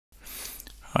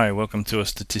Hi, welcome to a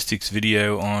statistics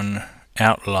video on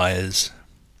outliers,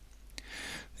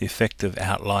 the effect of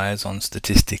outliers on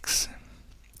statistics.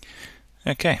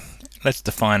 Okay, let's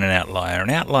define an outlier. An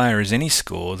outlier is any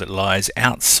score that lies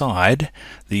outside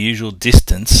the usual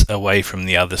distance away from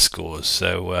the other scores.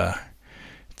 So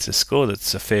it's a score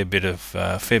that's a fair bit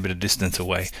of distance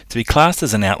away. To be classed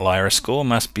as an outlier, a score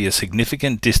must be a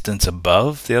significant distance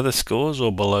above the other scores or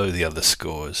below the other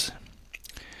scores.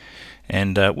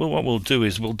 And what we'll do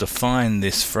is we'll define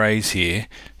this phrase here,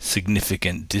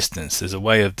 significant distance. There's a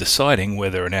way of deciding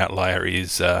whether an outlier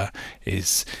is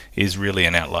really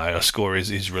an outlier. A score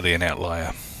is really an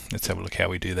outlier. Let's have a look how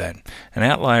we do that. An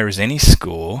outlier is any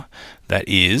score that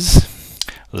is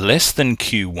less than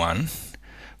Q1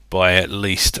 by at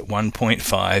least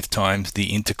 1.5 times the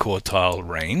interquartile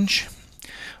range,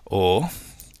 or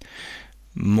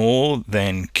more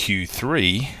than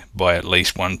Q3 by at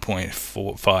least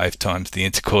 1.45 times the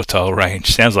interquartile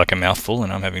range. Sounds like a mouthful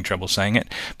and I'm having trouble saying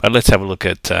it, but let's have a look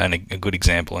at a good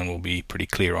example and we'll be pretty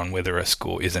clear on whether a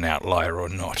score is an outlier or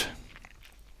not.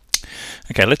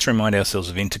 Okay, let's remind ourselves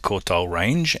of interquartile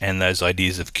range and those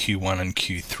ideas of Q1 and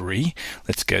Q3.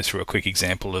 Let's go through a quick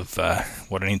example of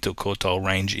what an interquartile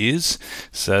range is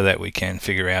so that we can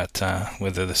figure out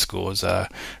whether the scores are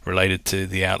related to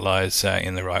the outliers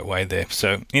in the right way there.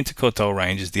 So interquartile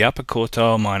range is the upper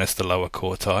quartile minus the lower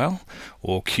quartile,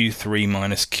 or Q3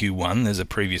 minus Q1. There's a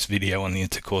previous video on the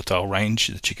interquartile range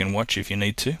that you can watch if you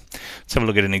need to. Let's have a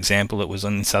look at an example that was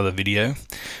on this other video.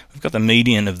 We've got the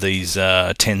median of these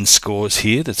 10 scores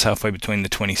here, that's halfway between the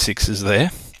 26s there.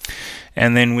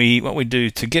 And then what we do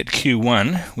to get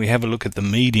Q1, we have a look at the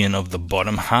median of the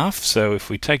bottom half. So if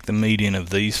we take the median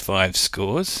of these 5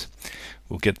 scores,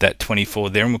 we'll get that 24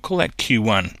 there, and we'll call that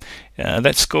Q1.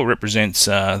 That score represents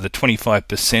the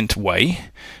 25% way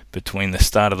between the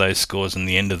start of those scores and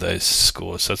the end of those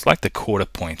scores. So it's like the quarter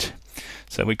point.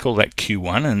 So we call that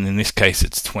Q1, and in this case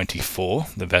it's 24,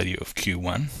 the value of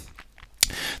Q1.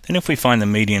 Then if we find the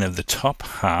median of the top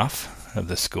half of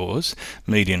the scores,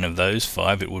 median of those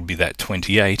 5, it would be that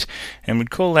 28, and we'd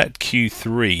call that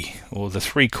Q3, or the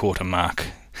 3/4 mark.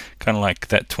 Kind of like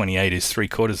that 28 is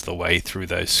 3/4 of the way through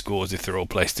those scores if they're all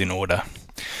placed in order.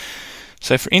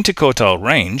 So for interquartile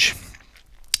range,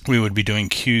 we would be doing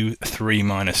Q3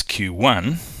 minus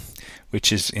Q1,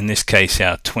 which is in this case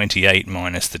our 28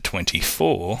 minus the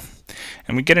 24,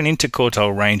 and we get an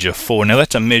interquartile range of 4. Now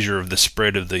that's a measure of the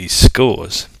spread of these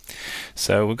scores.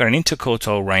 So we've got an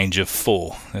interquartile range of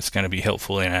 4. That's going to be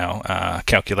helpful in our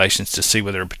calculations to see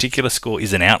whether a particular score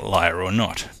is an outlier or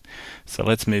not. So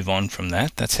let's move on from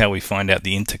that. That's how we find out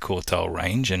the interquartile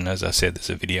range, and as I said, there's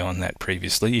a video on that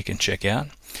previously you can check out.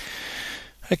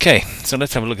 Okay, so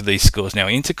let's have a look at these scores now.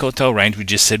 Interquartile range we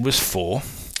just said was 4.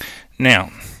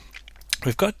 Now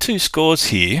we've got 2 scores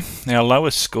here. Our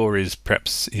lowest score is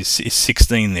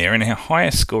 16 there, and our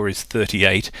highest score is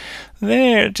 38.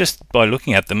 They're, just by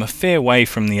looking at them, a fair way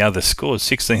from the other scores.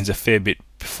 16 is a fair bit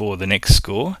before the next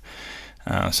score,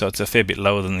 so it's a fair bit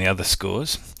lower than the other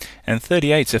scores. And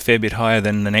 38 is a fair bit higher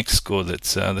than the next score,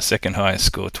 that's the second highest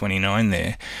score, 29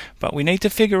 there. But we need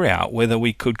to figure out whether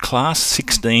we could class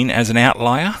 16 as an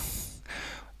outlier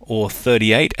or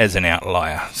 38 as an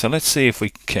outlier. So let's see if we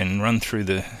can run through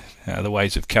the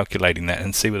ways of calculating that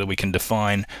and see whether we can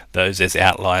define those as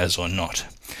outliers or not.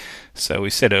 So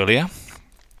we said earlier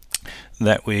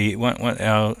that we want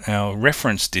our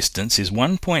reference distance is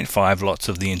 1.5 lots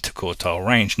of the interquartile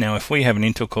range. Now if we have an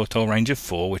interquartile range of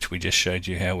 4, which we just showed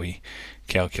you how we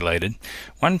calculated,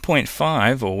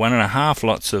 1.5 or 1.5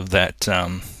 lots of that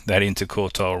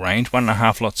interquartile range,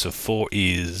 1.5 lots of 4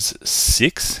 is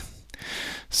 6.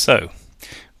 So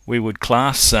we would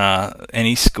class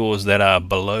any scores that are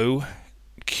below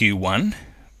Q1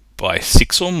 by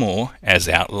 6 or more as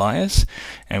outliers,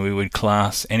 and we would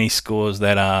class any scores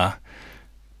that are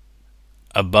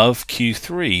above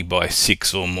Q3 by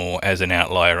 6 or more as an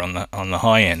outlier on the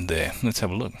high end there. Let's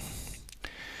have a look.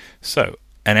 So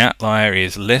an outlier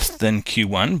is less than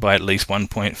Q1 by at least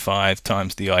 1.5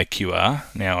 times the IQR.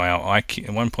 Now our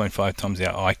 1.5 times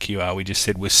our IQR we just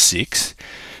said was 6.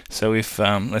 So if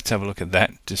let's have a look at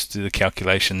that, just do the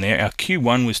calculation there. Our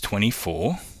Q1 was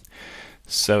 24.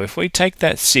 So if we take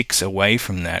that 6 away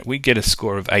from that, we get a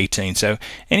score of 18. So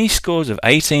any scores of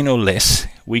 18 or less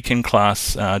we can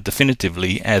class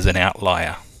definitively as an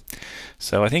outlier.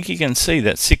 So I think you can see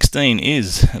that 16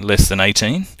 is less than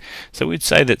 18. So we'd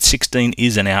say that 16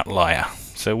 is an outlier.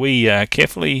 So we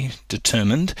carefully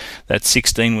determined that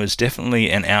 16 was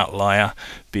definitely an outlier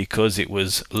because it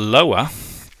was lower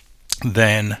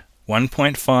than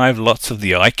 1.5 lots of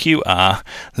the IQR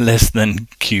less than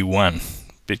Q1.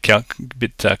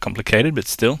 bit complicated, but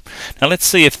still. Now let's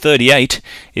see if 38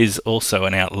 is also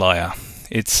an outlier.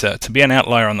 It's to be an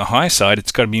outlier on the high side,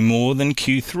 it's got to be more than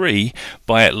Q3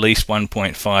 by at least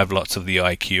 1.5 lots of the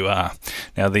IQR.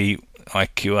 Now the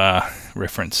IQR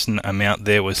reference amount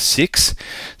there was 6,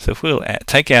 so if we'll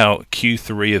take our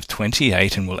Q3 of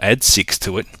 28 and we'll add 6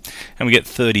 to it, and we get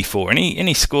 34.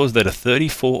 Any scores that are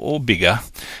 34 or bigger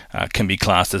can be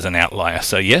classed as an outlier.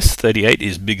 So yes, 38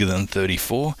 is bigger than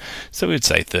 34, so we'd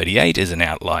say 38 is an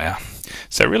outlier.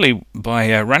 So really,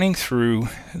 by running through,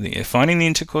 finding the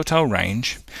interquartile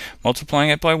range, multiplying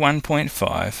it by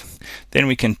 1.5, then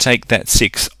we can take that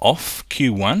 6 off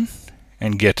Q1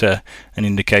 and get an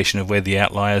indication of where the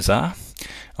outliers are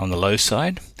on the low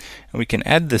side. And we can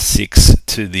add the 6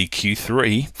 to the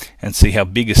Q3 and see how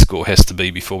big a score has to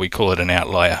be before we call it an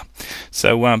outlier.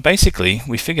 So basically,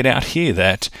 we figured out here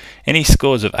that any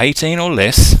scores of 18 or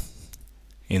less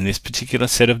in this particular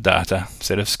set of data,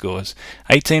 set of scores,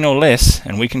 18 or less,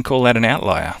 and we can call that an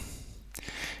outlier.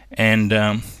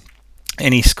 And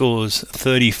any scores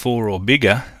 34 or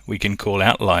bigger, we can call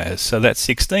outliers. So that's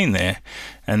 16 there,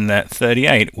 and that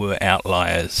 38 were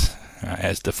outliers,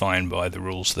 as defined by the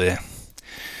rules there.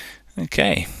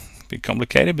 Okay, a bit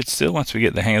complicated, but still, once we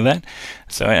get the hang of that.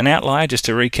 So an outlier, just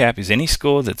to recap, is any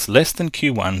score that's less than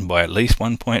Q1 by at least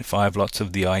 1.5 lots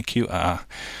of the IQR.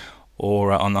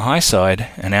 Or on the high side,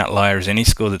 an outlier is any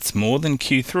score that's more than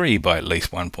Q3 by at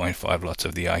least 1.5 lots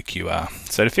of the IQR.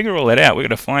 So to figure all that out, we've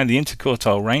got to find the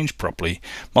interquartile range properly,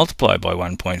 multiply by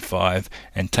 1.5,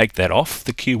 and take that off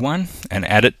the Q1 and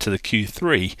add it to the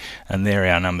Q3, and there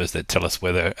are our numbers that tell us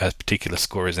whether a particular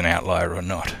score is an outlier or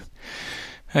not.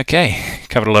 Okay,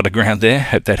 covered a lot of ground there.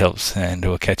 Hope that helps, and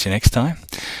we'll catch you next time.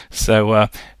 So,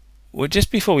 well,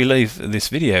 just before we leave this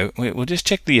video, we'll just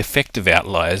check the effect of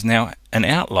outliers. Now, an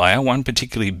outlier, one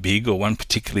particularly big or one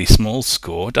particularly small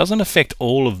score, doesn't affect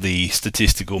all of the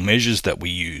statistical measures that we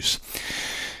use.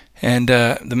 And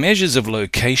the measures of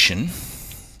location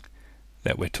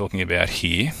that we're talking about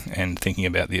here and thinking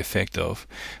about the effect of,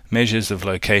 measures of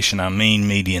location are mean,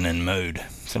 median, and mode.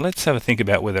 So let's have a think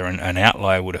about whether an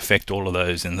outlier would affect all of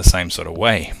those in the same sort of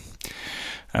way.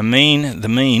 The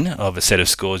mean of a set of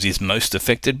scores is most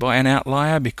affected by an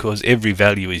outlier because every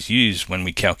value is used when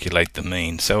we calculate the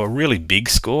mean. So a really big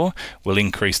score will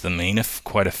increase the mean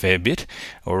quite a fair bit,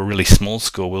 or a really small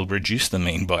score will reduce the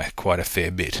mean by quite a fair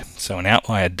bit. So an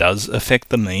outlier does affect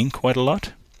the mean quite a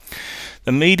lot.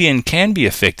 The median can be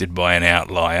affected by an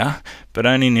outlier, but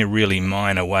only in a really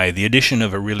minor way. The addition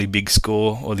of a really big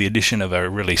score or the addition of a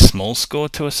really small score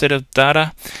to a set of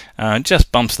data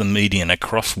just bumps the median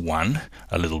across 1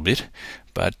 a little bit,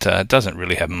 but doesn't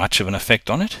really have much of an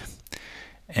effect on it.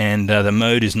 And the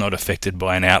mode is not affected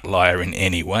by an outlier in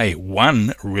any way.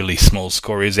 One really small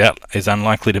score is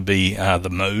unlikely to be the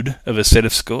mode of a set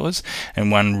of scores,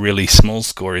 and one really small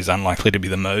score is unlikely to be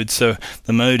the mode. So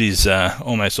the mode is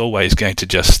almost always going to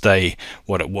just stay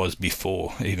what it was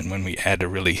before, even when we add a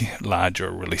really large or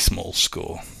a really small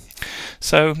score.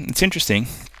 So it's interesting.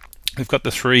 We've got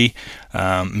the 3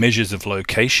 measures of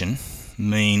location,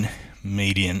 mean,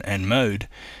 median, and mode,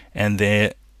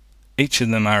 and each of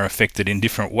them are affected in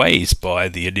different ways by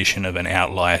the addition of an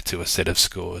outlier to a set of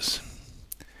scores.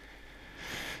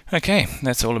 Okay,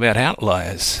 that's all about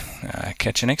outliers.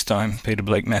 Catch you next time,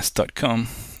 peterblakemaths.com.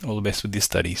 All the best with your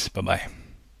studies. Bye-bye.